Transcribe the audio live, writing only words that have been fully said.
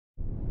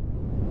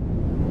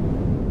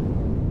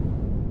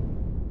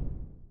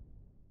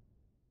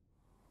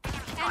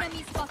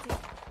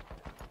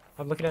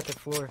I'm looking at the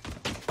floor.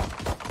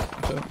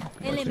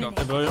 Eliminate.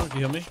 Hey, bro, can you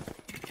heal me?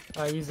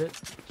 I use it.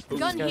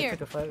 Gun This guy here.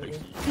 took a fight with me.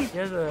 He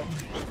has a.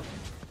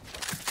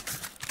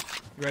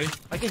 You ready?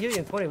 I can heal you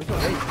in 20. We can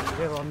wait.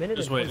 We have a minute.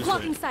 Just and wait, 20. just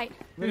Blocking wait. sight.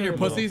 Look at your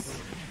pussies.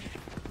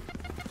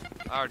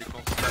 I already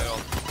concentrated on.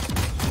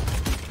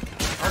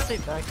 I'll stay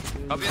back.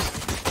 Dude. Up in.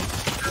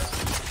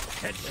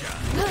 Headshot.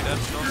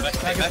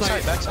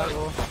 Backside. I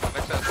will.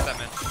 Backside, that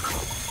man.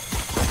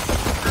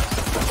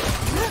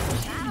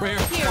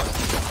 Right here. Here.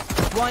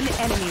 One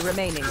enemy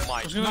remaining.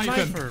 My. Knife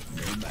him.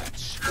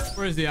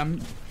 Where is he?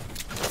 I'm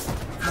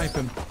knife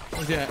him.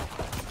 Where's he at?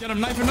 Get him!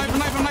 Knife him! Knife him!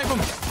 Knife him! Knife him!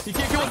 He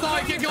can't kill us all!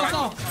 He can't kill us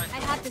all! I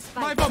have this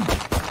fight. Knife him!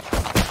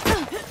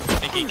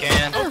 Think he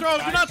can. Don't throw!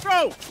 Do not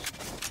throw!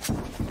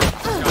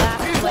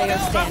 Last player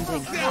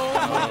standing.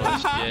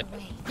 Oh, shit.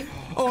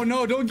 Oh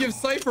no! Don't give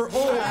Cypher.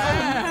 Oh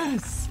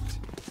ass!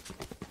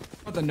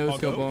 Put the no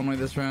scope go. only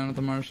this round at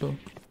the Marshall.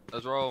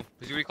 Let's roll.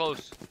 He's gonna be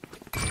close.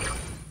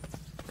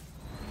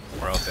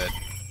 We're all dead.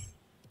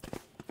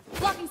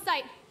 Blocking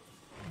sight.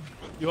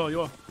 You all.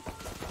 Enemy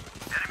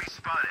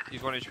spotted.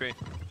 He's 1 HP.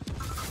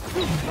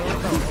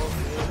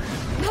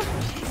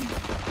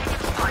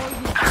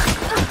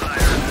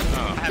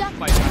 Oh. I have to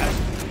fight.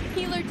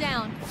 Healer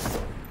down.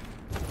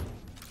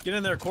 Get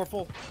in there,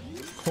 Corful.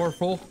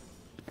 Corful.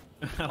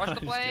 Watch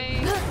the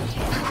plane.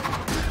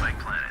 Spike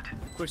planted.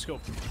 Quick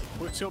scope.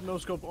 Quick scope, no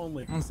scope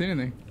only. I don't see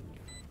anything.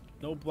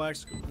 No black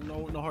scope.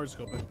 No hard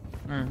scoping.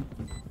 Alright.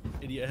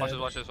 Idiot Watch head.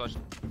 this, watch this, watch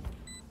this.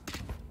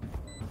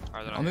 Alright,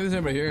 I then don't think there's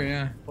anybody here,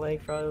 yeah.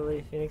 Flank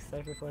probably. Phoenix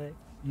Cypher flank.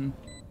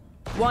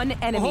 One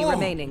enemy Oh.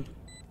 remaining.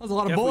 That was a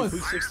lot of Yeah, bullets.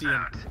 Fui 60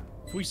 in.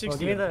 Fui Oh,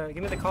 60 give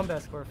me the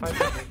combat score. 5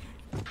 seconds.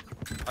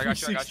 I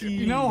got you, I got you.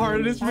 You know how hard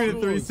it is for me to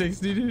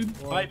 360, dude.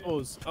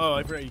 Typos. Oh,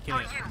 I forgot you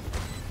can't.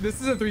 This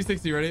is a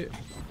 360, ready?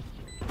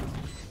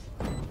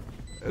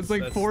 It's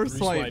like That's 4 3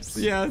 swipes. swipes.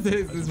 Yeah,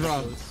 it's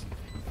rough.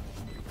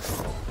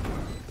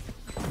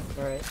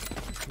 Alright.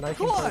 Knife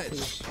and Clutch!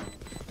 pussy.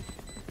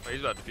 Oh,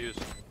 he's about to fuse.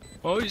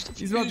 Oh,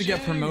 He's about to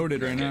get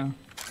promoted right now.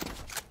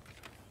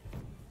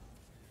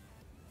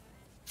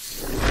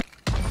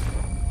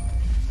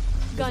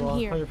 Gun Well,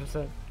 here.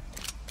 100%.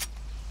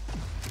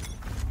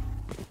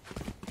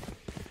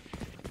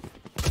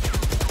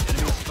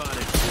 Enemy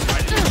spotted.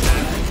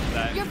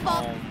 That. Your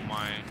fault. Oh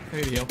my. I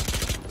need to heal.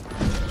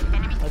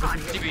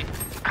 TB.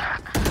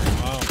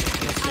 Wow.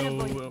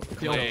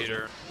 Heal.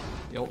 Later.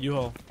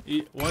 U-Haul.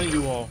 One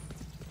U-Haul.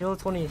 Heal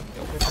 20.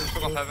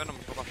 Took off heaven. I'm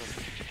took off heaven.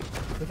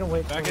 We can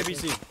wait. Back 20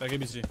 ABC. Back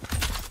ABC.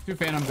 2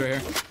 phantoms right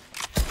here.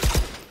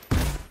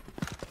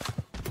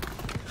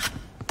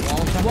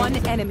 One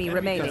enemy Cut the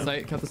remaining.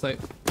 sight. Cut the sight.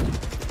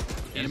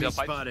 He's Enemy got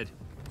pipe. spotted.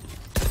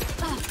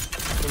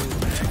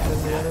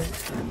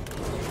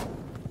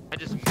 I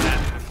just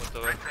mapped him with the.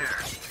 Right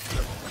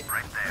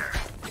there.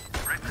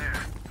 Right there.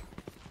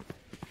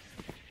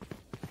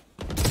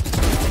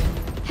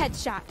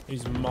 Headshot.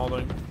 He's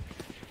mauling.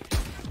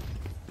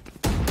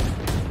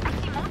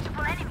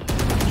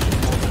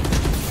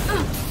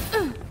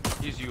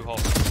 He's U-Haul.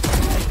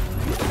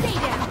 Stay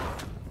down.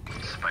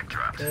 Spike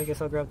dropped. Okay, I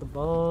guess I'll grab the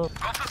bomb.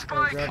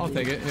 I'll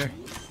take it. Here.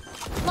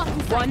 Blocking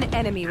sight. One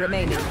enemy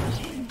remaining.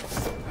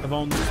 I've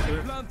owned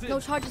this. No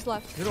charges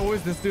left. Is it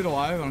always this dude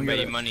alive? I don't Bet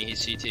get you it. money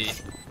he's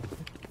CT.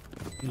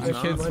 That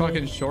kid's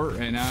fucking short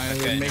right now.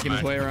 He's Okay, making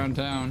his never way around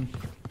town.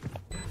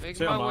 Make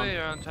Say my I'm way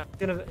on. around town.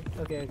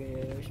 Okay,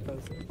 yeah, we should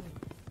probably say it.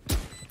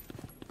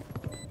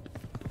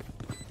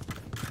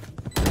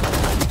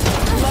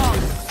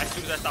 As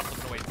soon as I stop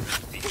looking away.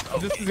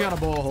 This has got a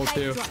bullet hole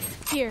too.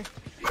 Here.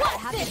 I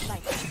have this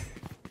fight.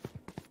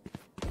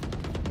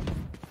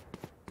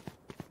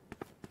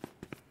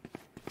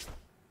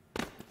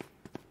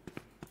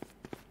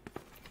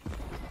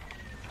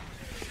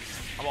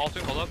 I'm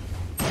ulting, hold up.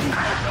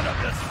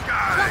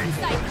 Blocking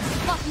sight.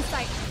 Blocking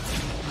sight.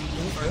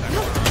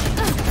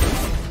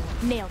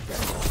 Nailed it.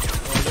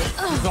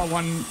 He's got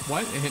one.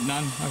 What? It hit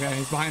none. Okay,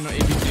 he's behind the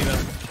ABC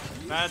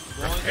though. Bad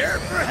one. Prepare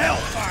for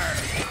hellfire.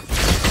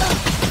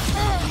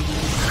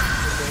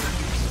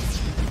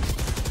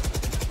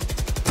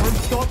 We're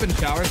still up in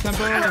shower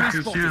tempo. If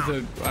you choose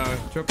a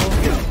triple.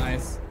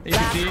 Nice.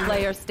 Last ABC.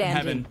 player standing.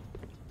 Heaven.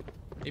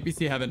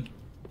 ABC heaven.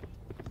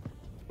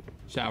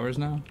 Showers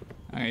now.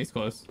 Okay, he's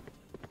close.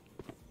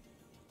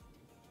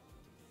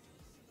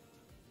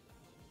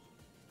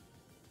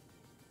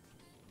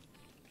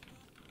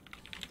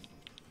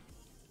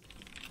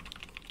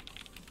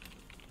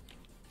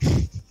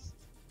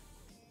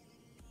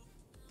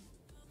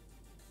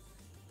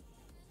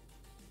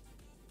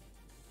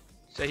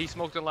 Say he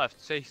smoked and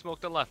left. Say he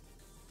smoked and left.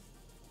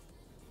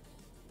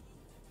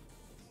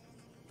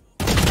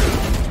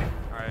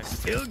 Alright.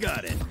 Still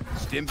got it.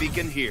 Stim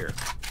beacon here.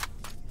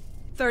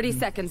 30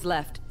 seconds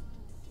left.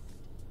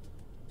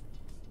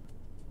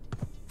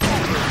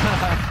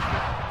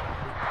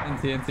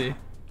 NT.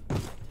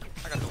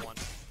 I got the one.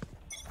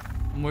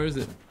 Where is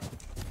it?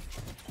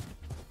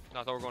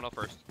 No, I thought we were going up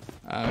first.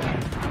 Okay.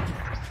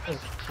 Oh,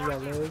 he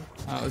got load.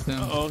 That was him.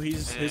 Oh,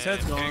 his head's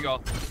Here gone. you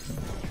go.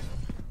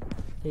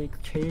 He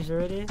caged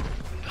already.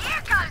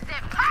 Here comes the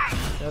party!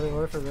 Having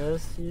word for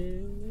this.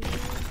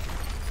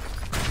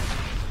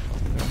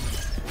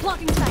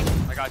 Blocking sight.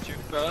 I got you.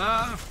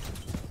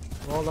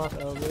 Walled off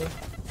elbow.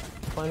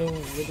 Finding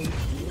really.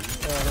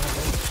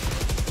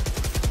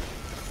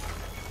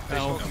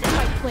 Hell.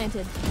 Spike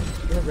planted.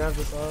 Gonna grab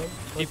this up.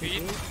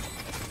 TP.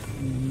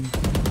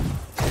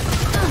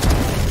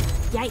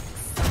 Yikes.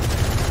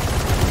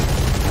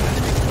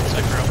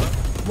 Cypher elbow.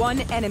 One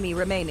enemy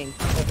remaining.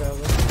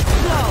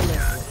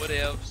 Flawless. What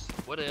else?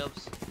 What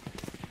else?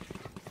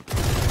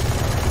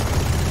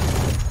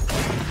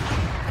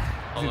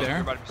 Hold up, there?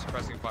 you're about to be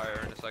suppressing fire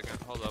in a second.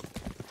 Hold up.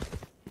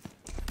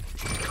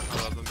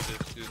 Hold up, let me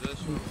just do this.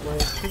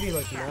 Flank. Could be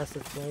like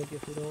massive flank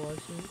if we don't watch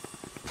it.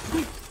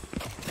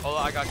 Hold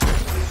on, I got you.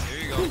 Here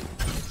you go.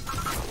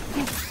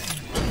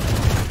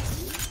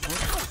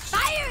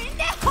 Fire in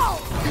the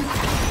hole!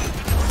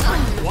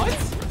 What?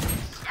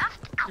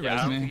 Yeah, I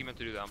don't me. think he meant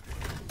to do that.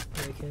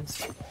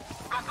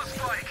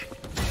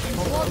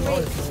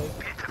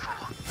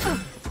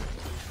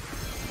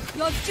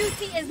 Your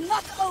duty is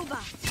not over.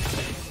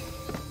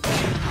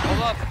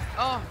 Hold up.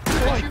 Oh,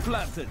 Spike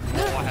planted.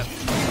 oh, I have.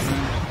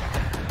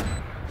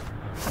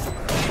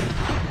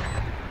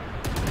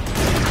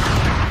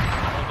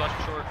 One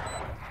flash short.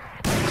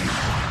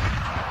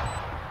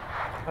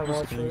 I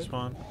watch Just it.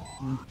 spawn.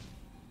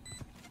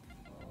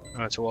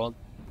 Oh, it's a wall.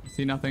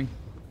 See nothing.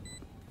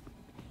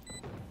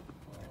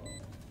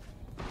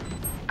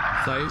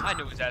 Sight. I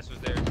knew his ass was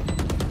there.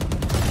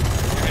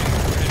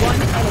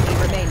 One enemy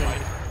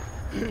remaining.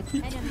 Enemy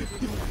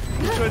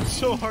He tried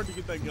so hard to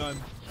get that gun.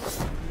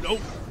 Nope.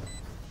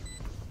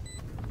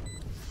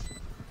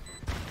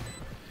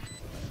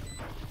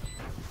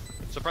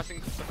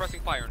 Suppressing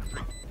fire in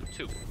 3,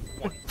 2,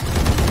 1.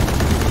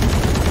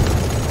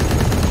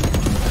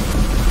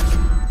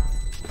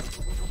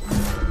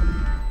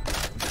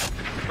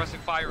 Suppressing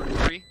fire in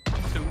 3,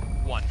 2,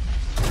 1.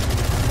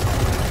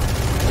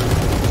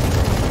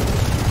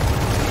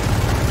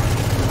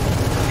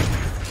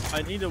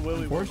 I need a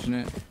willy.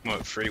 Unfortunate.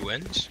 What, free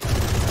wins?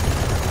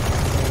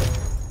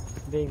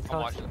 Being I'm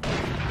toxic.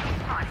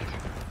 watching.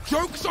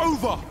 Joke's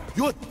over!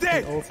 You're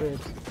dead! Ulted.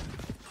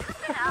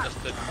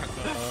 Just the, I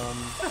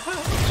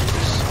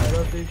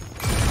don't think.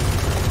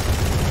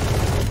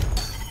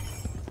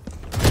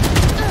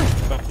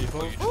 Back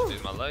people. oh, you just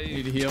did my life.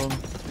 Need to heal.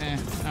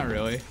 Not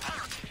really.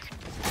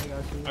 I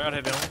got you. I got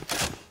hit down.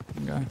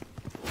 Okay.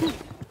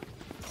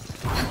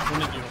 When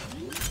did you?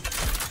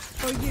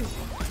 for you.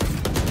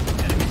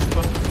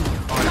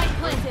 Spike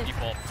planted.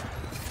 Default.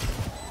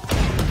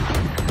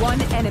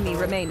 One enemy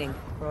remaining.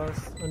 Cross.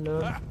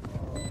 Unknown.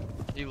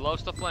 He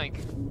loves to flank.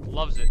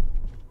 Loves it.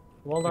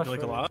 Wall dash.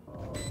 Like a lot?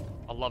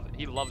 I love it.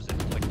 He loves it.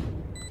 Like,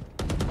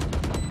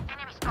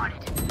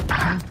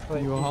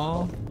 Wait, You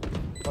all?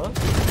 huh?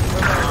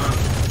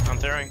 I'm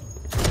throwing.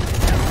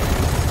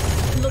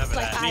 Looks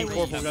like I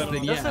Corporal win. got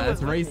him. Yeah, Justin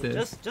that's was with me.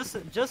 racist.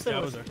 Justin Yeah, I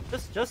was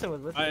was Justin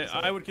was with me. so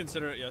I would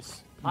consider it,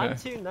 yes. I'm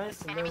Okay. too nice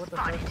to know what the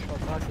fuck is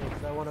called toxic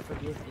because I want to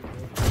forgive people.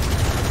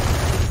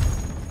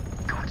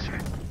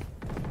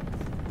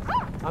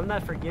 I'm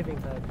not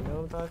forgiving type, you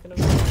know what I'm talking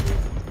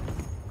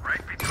about?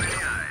 Right between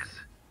the eyes.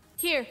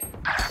 Here.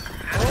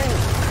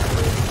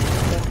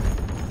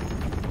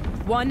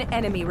 One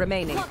enemy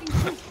remaining.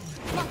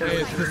 Hey,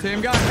 it's the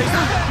same guy.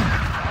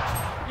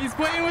 He's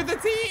playing with the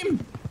team.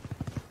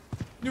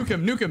 Nuke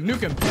him, nuke him,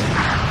 nuke him.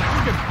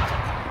 Nuke him.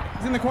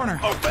 He's in the corner.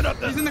 Open up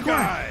the He's in the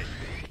corner. sky.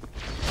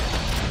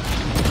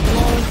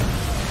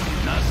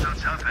 Not so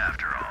tough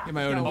after all. Get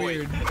my own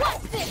weird.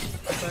 What's this?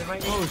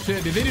 Oh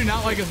shit, dude, they do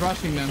not like us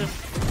rushing them.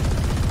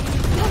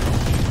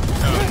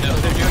 Oh no,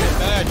 they're doing it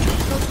bad. No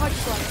touch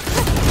slide.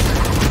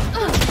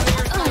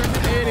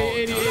 80,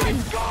 80, 80.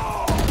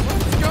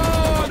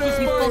 Let's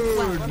go, dude.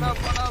 run up,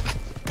 run up.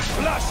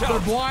 Flash They're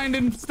out. blind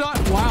and stuck.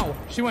 Wow,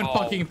 she went Oh.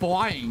 fucking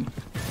flying.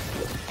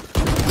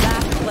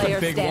 Last player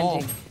big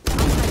wall. standing.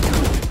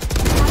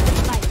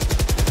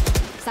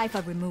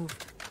 Cypher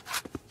removed.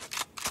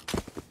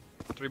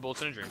 3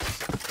 bullets in a dream.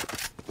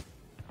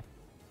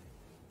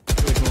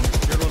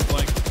 You're one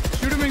flank.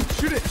 Shoot him and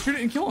shoot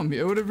it and kill him.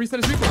 It would have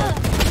reset his super.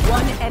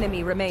 One enemy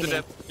The remaining.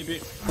 dip.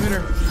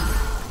 Later.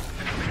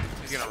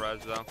 He's gonna res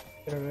though.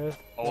 Gonna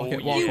Oh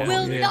it, walk yeah. it. You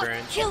will Yeah. not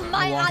kill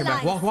my Walk it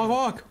back. allies. Walk, walk,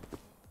 walk.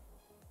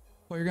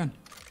 Pull your gun.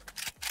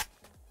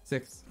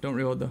 6. Don't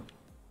reload though.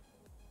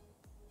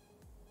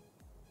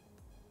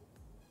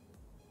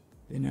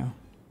 They know.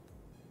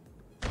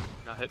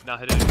 Now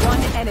hit it. One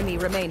enemy You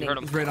remaining. heard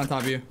him. He's right on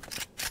top of you.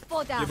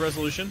 Fall down. Give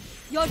resolution.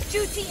 Your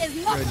duty is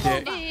not You're a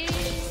dick. over.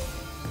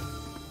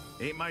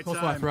 Ain't my Close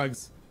time. left,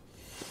 rugs.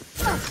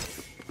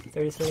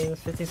 30 seconds,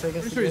 15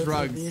 seconds. Pretty sure he's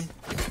rugs.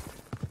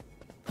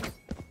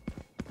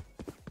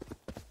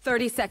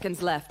 30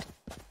 seconds left.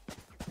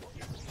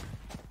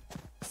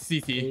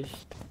 CT.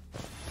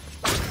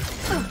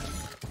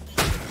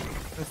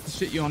 That's the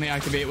shit you only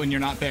activate when you're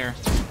not there.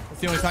 That's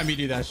the only time you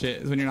do that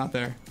shit, is when you're not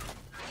there.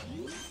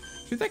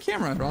 Shoot that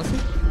camera, Rossi.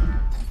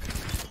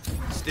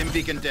 Stim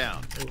beacon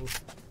down.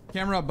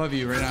 Camera above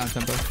you right now,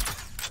 Tempo.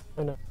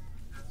 Oh no.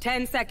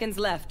 10 seconds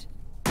left.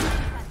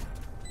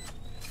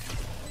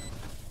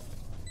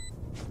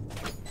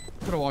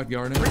 Could have walked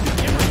garden.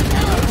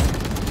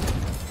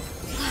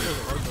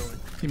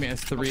 Teammate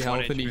has 3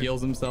 health and he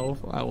heals himself.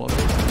 I love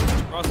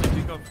it. Rossi,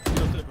 pick up.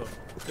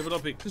 Give it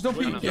up, peek. There's no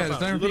peek. Yeah, there's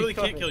no He literally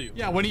peek. can't kill you.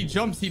 Yeah, when he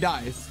jumps, he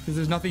dies because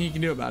there's nothing he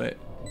can do about it.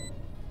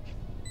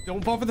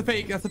 Don't fall for the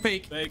fake. That's a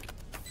fake. Fake.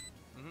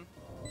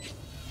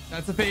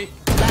 That's a fake.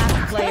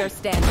 Last player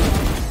standing.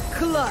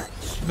 Clutch.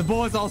 The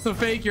bullet's also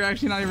fake. You're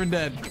actually not even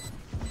dead.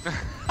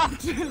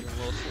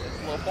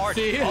 Little bar.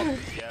 See? Yeah.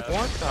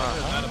 What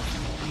the?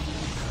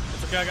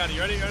 It's okay, I got it.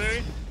 You ready? You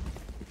ready?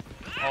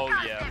 Oh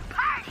yeah.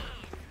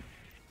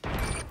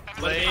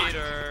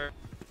 Later.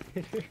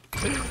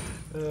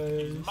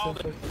 You're so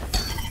fucking...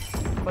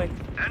 Like,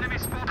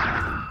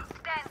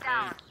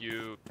 Thank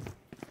you.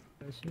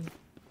 actually,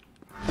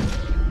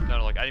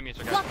 No, like I didn't mean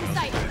to. Block the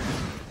sight.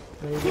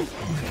 maybe.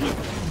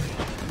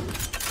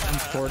 I'm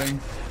porting.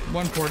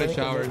 1 ported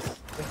showers.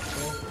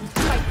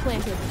 Spike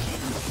planted.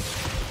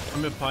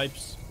 I'm in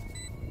pipes.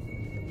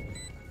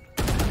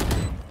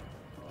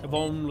 The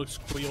bomb looks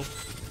cool.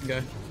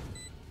 Okay.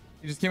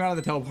 You just came out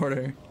of the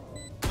teleporter.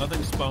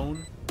 Nothing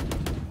spawn.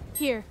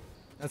 Here.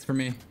 That's for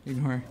me.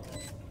 Ignore.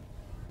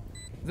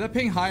 Is that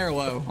ping high or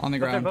low on the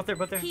ground? Both there.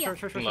 Here.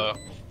 Short. Low.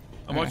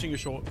 I'm watching you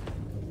short.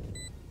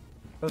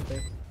 Both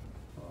there.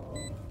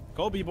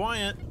 Go be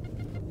buoyant.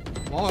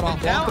 Wall it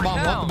off. Wall the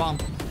bomb. Wall the bomb.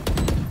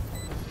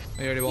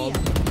 They already walled.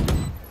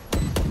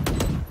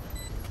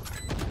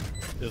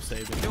 They'll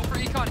save it. Heal for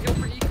econ. Heal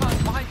for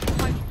econ. Behind you.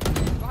 Behind you.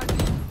 Behind you.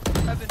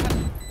 Heaven.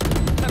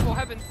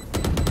 Heaven.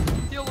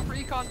 Heal for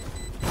econ.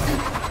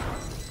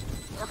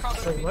 Or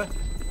counter. Wait, what?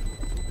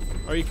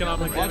 Or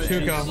economic Watch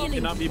damage. Hookah. You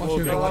cannot be Watch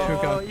broken. Hookah. Watch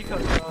Hookah. Oh, you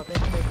come. Oh,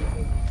 thank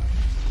you.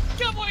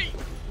 Jump away.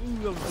 Ooh,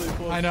 that was really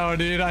close. I know,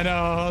 dude. I know.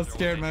 I was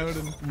scared mode.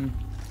 That'd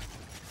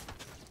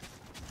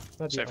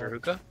be Save for hard.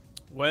 hookah.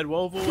 Wed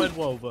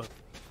Wova.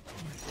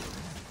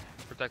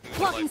 Protecting the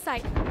Blocking light.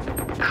 sight.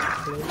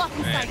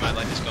 Blocking Man, sight. my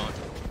life is gone.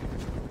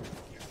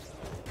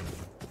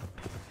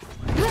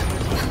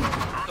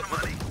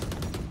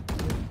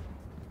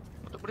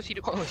 What is he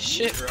doing? Holy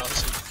shit,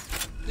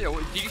 Ross. Yeah,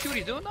 wait, did you see what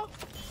he's doing though?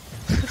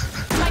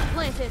 Spike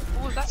planted.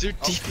 What was that? Dude,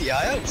 Oh, DPI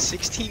at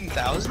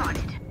 16,000? What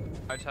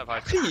I just have high.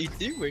 are you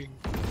doing?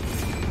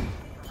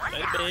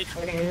 Hey, bitch.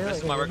 I can hear This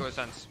is my it. regular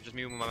sense. Just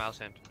me with my mouse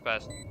hand.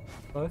 Fast.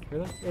 Both,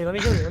 really? Hey, let me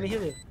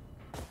heal you.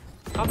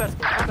 Combat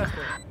score.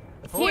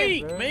 That's all it is,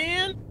 Freak, bro.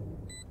 man.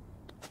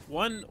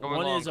 One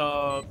Going is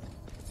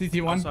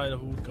CT1. outside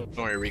of hookah. Don't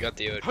worry, we got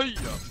the Ode. Hey.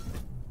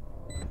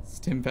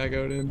 Stim pack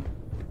Odin.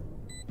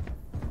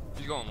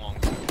 He's going long.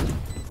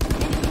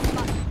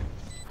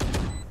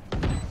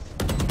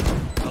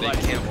 They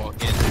can't walk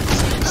in.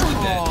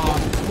 Aw,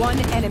 1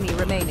 enemy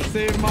remaining.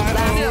 save my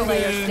Last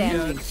player Odin.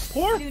 standing.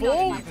 Poor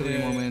fool. 3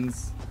 more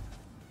wins.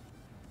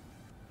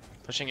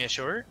 Pushing it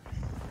short.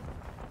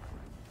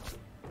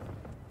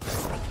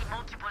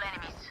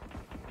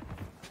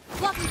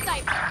 Blocking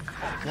sight.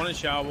 One in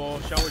shower.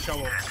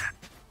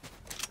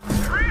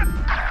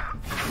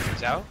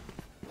 He's out.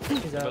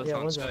 He's out. Both Yeah,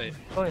 on one's out. site.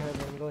 Going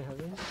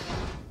heaven.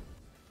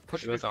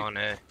 Push both on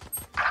A.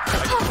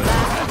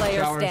 Last player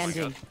Showers.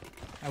 standing.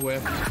 I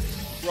whiff.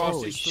 Rossi's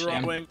Holy shit.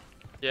 throwing.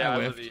 Yeah, I I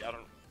whiffed. literally, I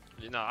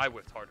don't. No, I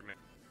whiffed harder, man.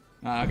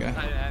 Ah, okay.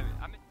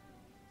 I'm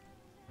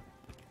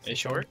A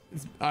short.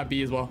 It's,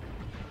 B as well.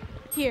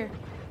 Here.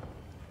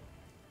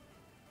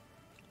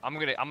 I'm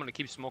gonna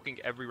keep smoking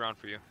every round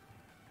for you.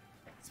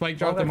 Spike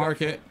drop the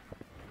market.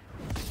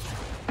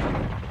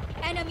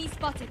 Enemy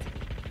spotted.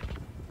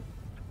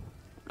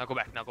 Now go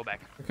back.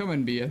 They're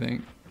coming B, I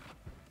think.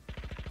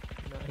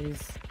 No, he's...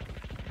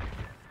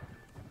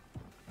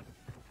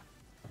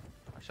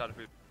 I shot it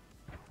for you.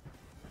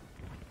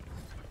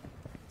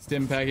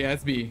 Stim pack. Yeah,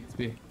 it's B. It's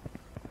B.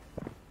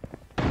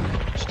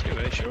 Just 2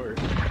 A short.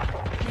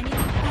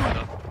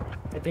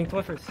 I think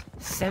one for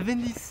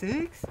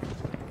 76?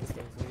 This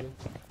game's weird.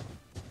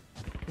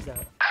 He's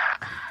out.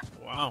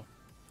 Wow.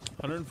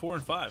 104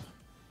 and 5.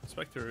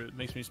 Spectre, it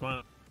makes me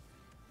smile.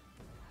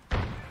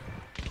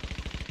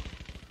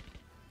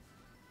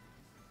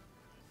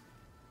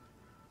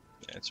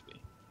 Yeah, it's B.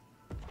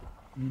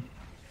 I'm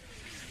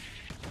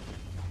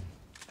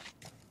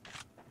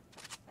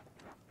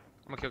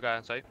gonna kill guy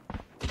on site.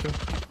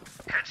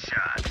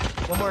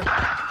 One more.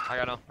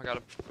 I got him.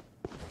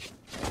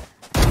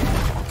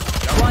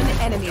 1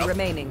 enemy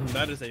remaining.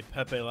 That is a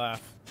Pepe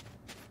laugh.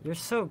 You're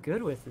so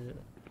good with it.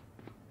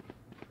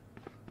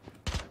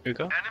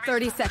 Hookah?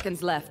 30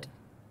 seconds left.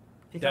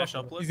 Peek Dash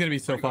off. uplift. He's gonna be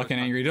so fucking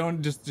angry.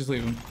 Don't just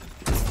leave him.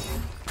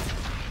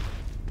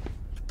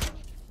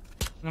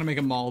 I'm gonna make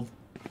him mauled.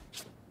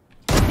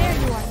 There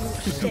you are,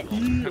 you shit.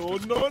 Oh,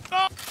 no.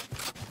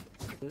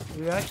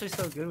 You're actually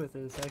so good with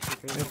it. It's actually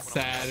crazy. It's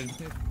sad.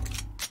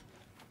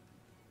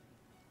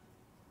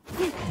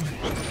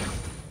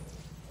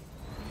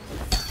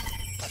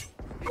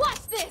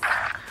 Watch this.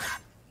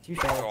 Too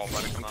Oh, fast. I'm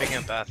about to come I'm out. picking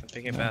up bath. I'm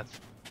picking up bath.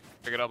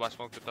 Pick it up. I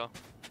smoked it though.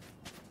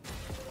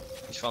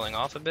 He's falling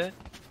off a bit.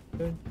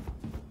 Good.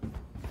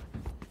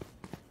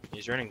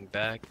 He's running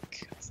back,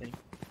 I think.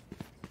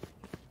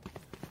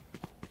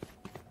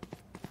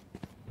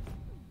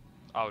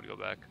 I would go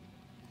back.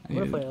 I'm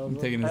gonna play I'm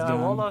taking his I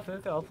walled dome. off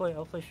hookah. I'll play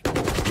short.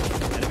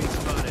 Enemy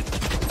spotted.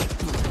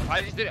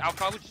 I just did it. I'll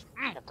probably just.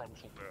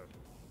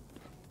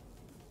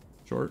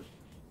 Short.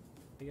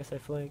 I guess I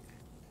flank.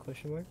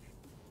 Question mark.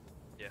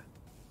 Yeah.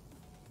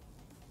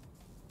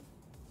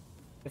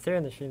 If they're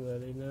in the stream though,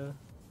 they know.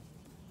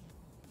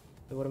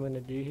 So what I'm gonna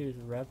do here is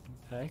wrap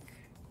back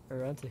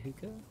around to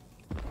hookah.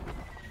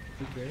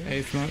 Be great.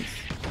 Hey, smokes.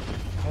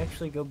 I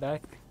actually go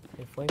back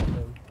and flank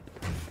them.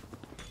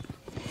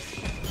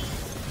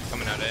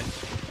 Coming out, eh?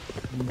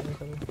 They're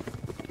coming.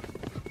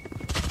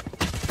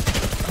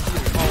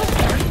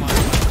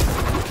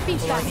 Be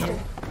faster.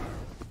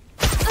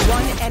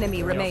 One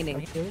enemy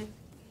remaining.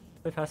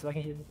 Play passive, I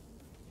can heal you.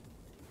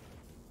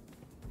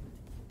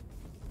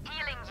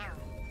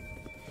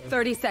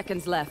 30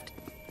 seconds left.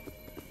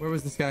 Where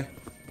was this guy?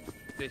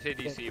 They say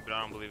DC, but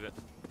I don't believe it.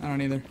 I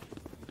don't either.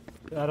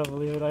 I don't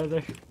believe it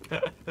either.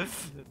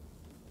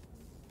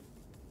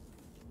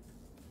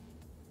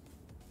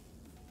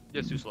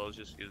 Just too slow. It's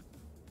just good.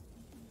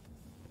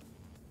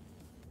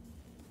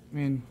 I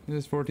mean, it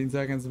is 14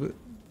 seconds, but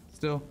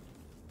still.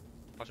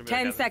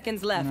 10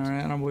 seconds left.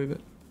 Alright, I don't believe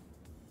it.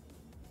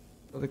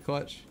 For the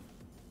clutch.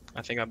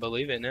 I think I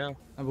believe it now.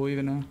 I believe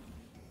it now.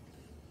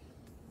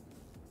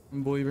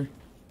 I'm a believer.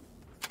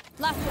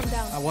 Last one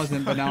down. I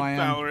wasn't, but now I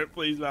am. Valorant,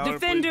 please, Valorant.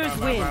 Defenders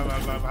win.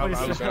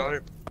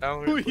 Valorant,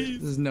 Valorant,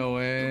 please. There's no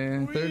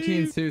way.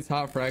 13 suits,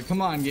 hot frag.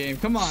 Come on, game.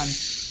 Come on.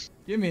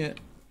 Give me it.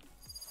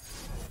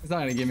 It's not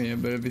gonna give me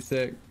it, but it'd be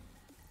sick.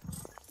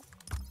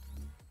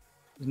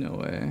 There's no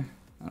way.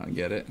 I don't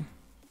get it.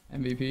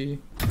 MVP.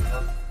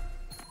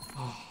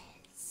 Oh,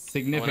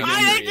 significant. I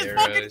hate this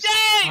fucking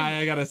game!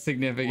 I got a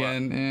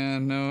significant,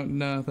 and no,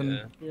 nothing.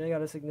 Yeah. Yeah, I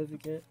got a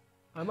significant.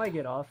 I might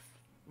get off.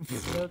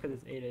 Because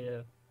it's 8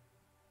 a.m.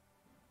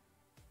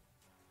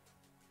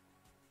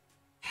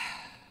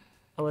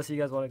 Unless you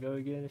guys want to go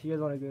again. If you guys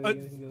want to go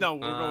again, we can go. No,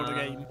 we're going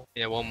again.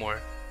 Yeah, one more.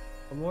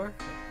 One more?